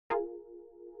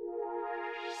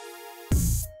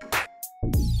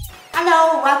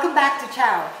Hello, welcome back to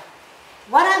Chao.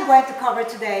 What I'm going to cover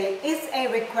today is a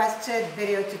requested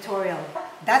video tutorial.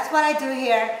 That's what I do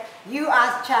here. You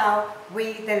ask Chao,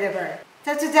 we deliver.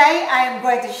 So today I am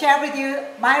going to share with you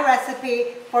my recipe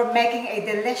for making a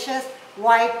delicious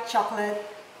white chocolate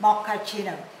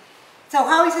mochaccino. So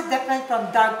how is it different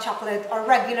from dark chocolate or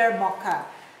regular mocha?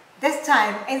 This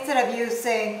time, instead of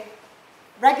using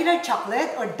regular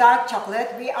chocolate or dark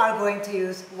chocolate, we are going to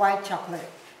use white chocolate.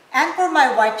 And for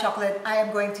my white chocolate, I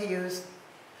am going to use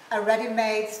a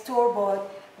ready-made store-bought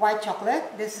white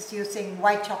chocolate. This is using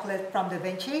white chocolate from Da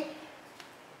Vinci.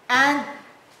 And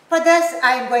for this,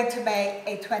 I am going to make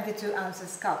a 22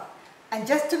 ounces cup. And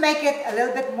just to make it a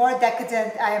little bit more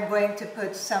decadent, I am going to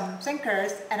put some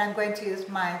sinkers, and I'm going to use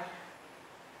my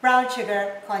brown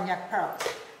sugar Konjac Pearls,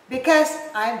 because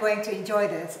I'm going to enjoy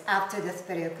this after this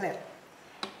video clip.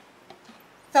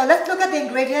 So let's look at the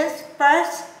ingredients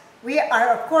first. We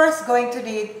are of course going to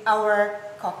need our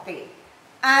coffee.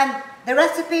 And the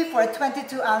recipe for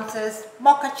 22 ounces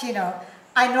mochaccino,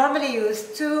 I normally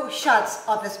use 2 shots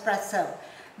of espresso.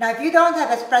 Now if you don't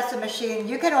have espresso machine,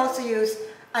 you can also use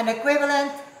an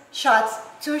equivalent shots,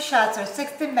 2 shots or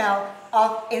 60 ml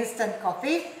of instant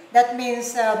coffee. That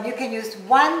means you can use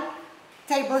 1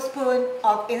 tablespoon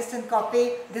of instant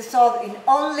coffee dissolved in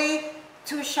only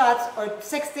 2 shots or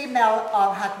 60 ml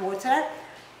of hot water.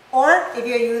 Or if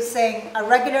you're using a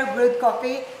regular brewed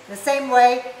coffee, the same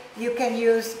way you can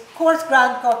use coarse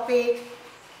ground coffee,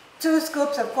 2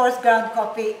 scoops of coarse ground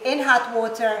coffee in hot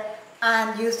water,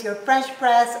 and use your French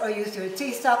press or use your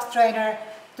tea stock strainer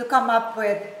to come up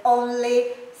with only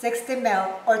 60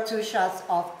 ml or 2 shots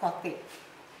of coffee.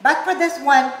 But for this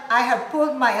one, I have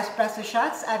pulled my espresso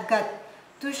shots. I've got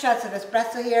 2 shots of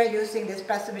espresso here using the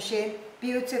espresso machine.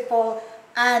 Beautiful.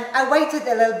 And I waited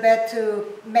a little bit to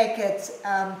make it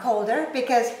colder,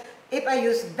 because if I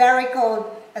use very cold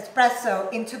espresso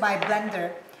into my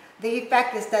blender, the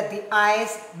effect is that the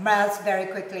ice melts very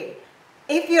quickly.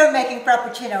 If you're making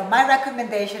frappuccino, my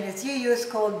recommendation is you use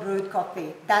cold brewed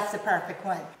coffee. That's the perfect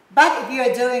one. But if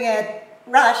you're doing it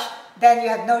rush, then you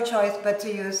have no choice but to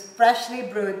use freshly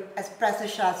brewed espresso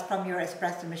shots from your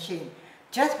espresso machine.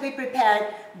 Just be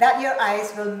prepared that your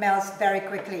ice will melt very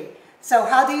quickly. So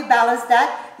how do you balance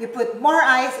that? You put more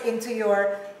ice into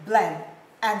your blend,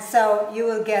 and so you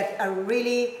will get a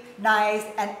really nice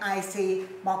and icy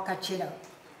mochaccino.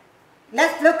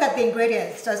 Let's look at the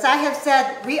ingredients. So as I have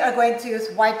said, we are going to use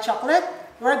white chocolate.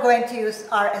 We're going to use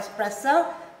our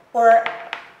espresso or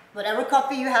whatever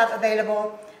coffee you have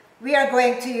available. We are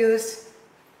going to use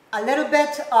a little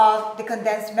bit of the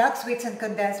condensed milk, sweetened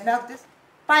condensed milk.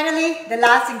 Finally, the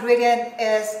last ingredient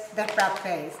is the Frappe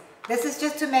Base. This is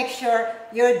just to make sure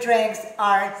your drinks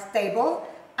are stable,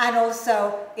 and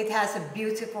also it has a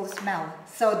beautiful smell.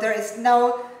 So there is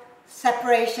no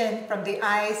separation from the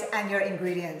ice and your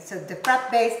ingredients. So the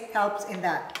Frappe Base helps in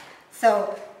that.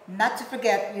 So not to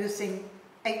forget using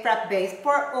a Frappe Base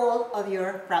for all of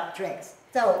your frappe drinks.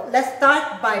 So let's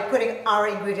start by putting our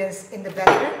ingredients in the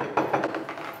blender.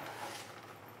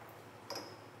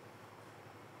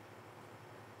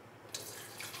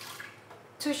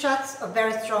 2 shots of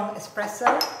very strong espresso.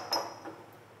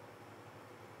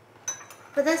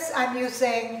 For this, I'm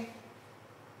using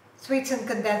sweetened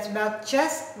condensed milk,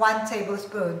 just 1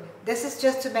 tablespoon. This is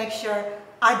just to make sure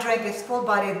our drink is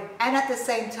full-bodied, and at the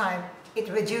same time, it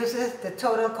reduces the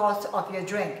total cost of your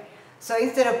drink. So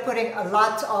instead of putting a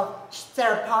lot of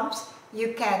syrup pumps,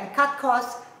 you can cut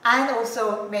costs and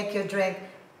also make your drink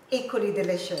equally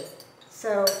delicious.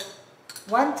 So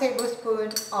 1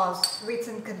 tablespoon of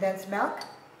sweetened condensed milk,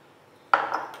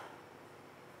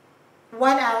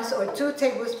 1 ounce or 2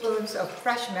 tablespoons of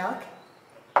fresh milk,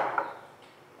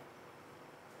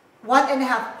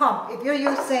 1.5 pump. If you're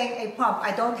using a pump,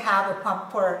 I don't have a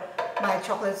pump for my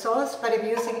chocolate sauce, but if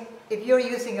you're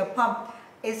using a pump,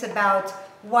 it's about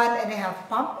 1.5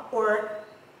 pump or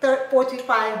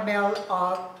 45 ml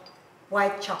of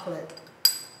white chocolate.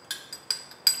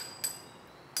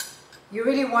 You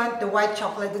really want the white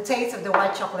chocolate, the taste of the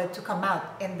white chocolate to come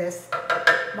out in this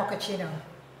mochaccino.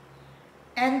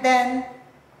 And then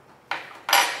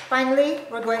finally,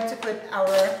 we're going to put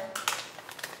our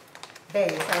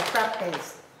base, our Frappe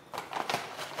Base.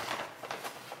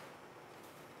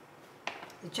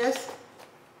 Just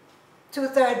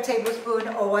 2/3 tablespoon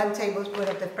or 1 tablespoon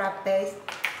of the Frappe Base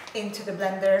into the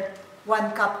blender,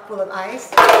 1 cup full of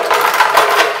ice.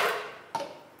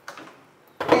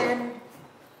 And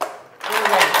we're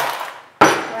ready.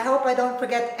 So I hope I don't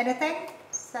forget anything.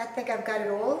 So I think I've got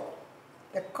it all.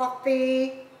 The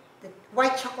coffee, the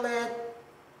white chocolate,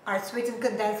 our sweetened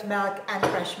condensed milk and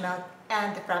fresh milk,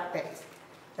 and the Frappe Base.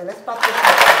 So let's pop this into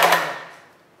the blender.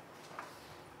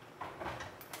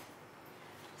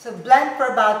 So blend for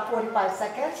about 45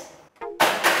 seconds.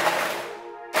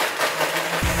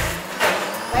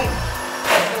 Wait.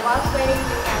 So whilst waiting,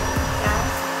 you can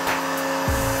dance.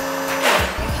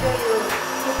 Make sure you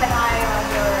keep an eye on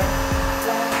your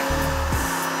blend.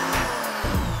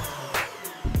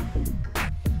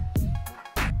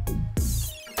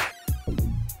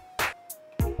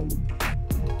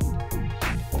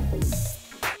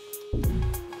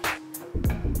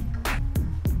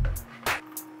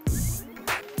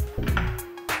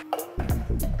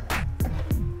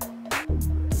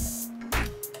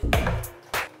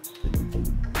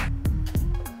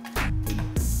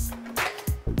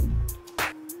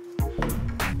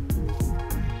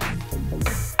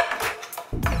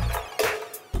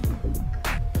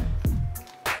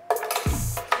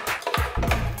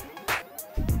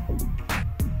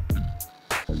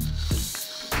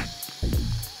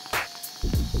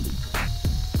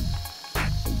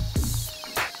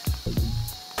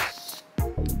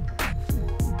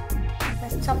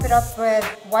 Top it up with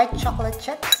white chocolate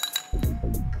chips.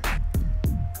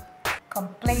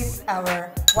 Complete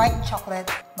our white chocolate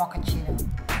mochaccino.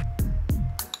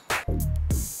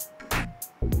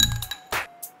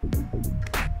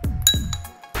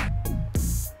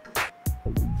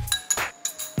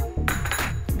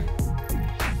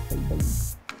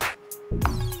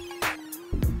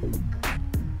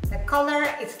 The color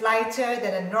is lighter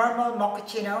than a normal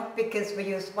mochaccino because we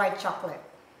use white chocolate.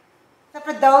 So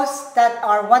for those that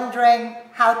are wondering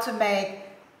how to make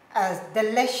a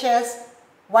delicious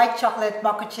white chocolate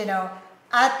mochaccino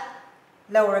at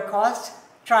lower cost,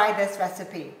 try this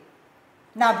recipe.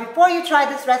 Now before you try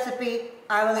this recipe,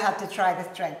 I will have to try this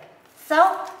drink.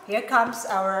 So here comes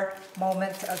our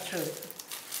moment of truth.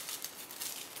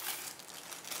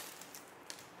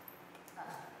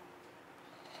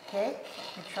 Okay,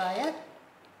 let me try it.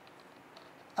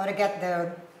 I want to get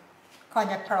the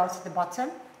Konjac Pearls at the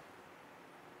bottom.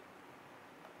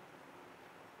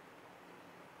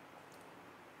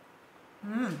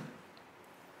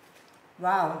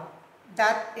 Wow,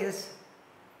 that is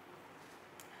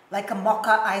like a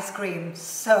mocha ice cream,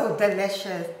 so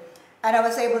delicious. And I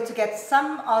was able to get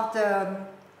some of the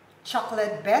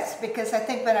chocolate bits because I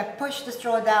think when I pushed the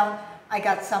straw down, I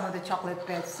got some of the chocolate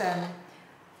bits. And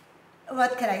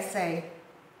what can I say?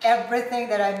 Everything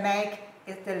that I make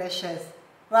is delicious.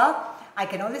 Well, I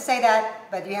can only say that,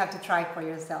 but you have to try it for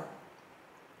yourself.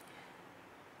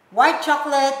 White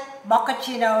chocolate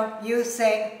mochaccino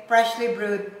using freshly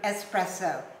brewed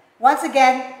espresso. Once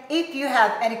again, if you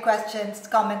have any questions,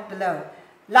 comment below.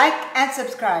 Like and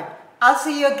subscribe. I'll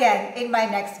see you again in my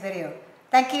next video.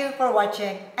 Thank you for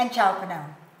watching and ciao for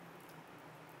now.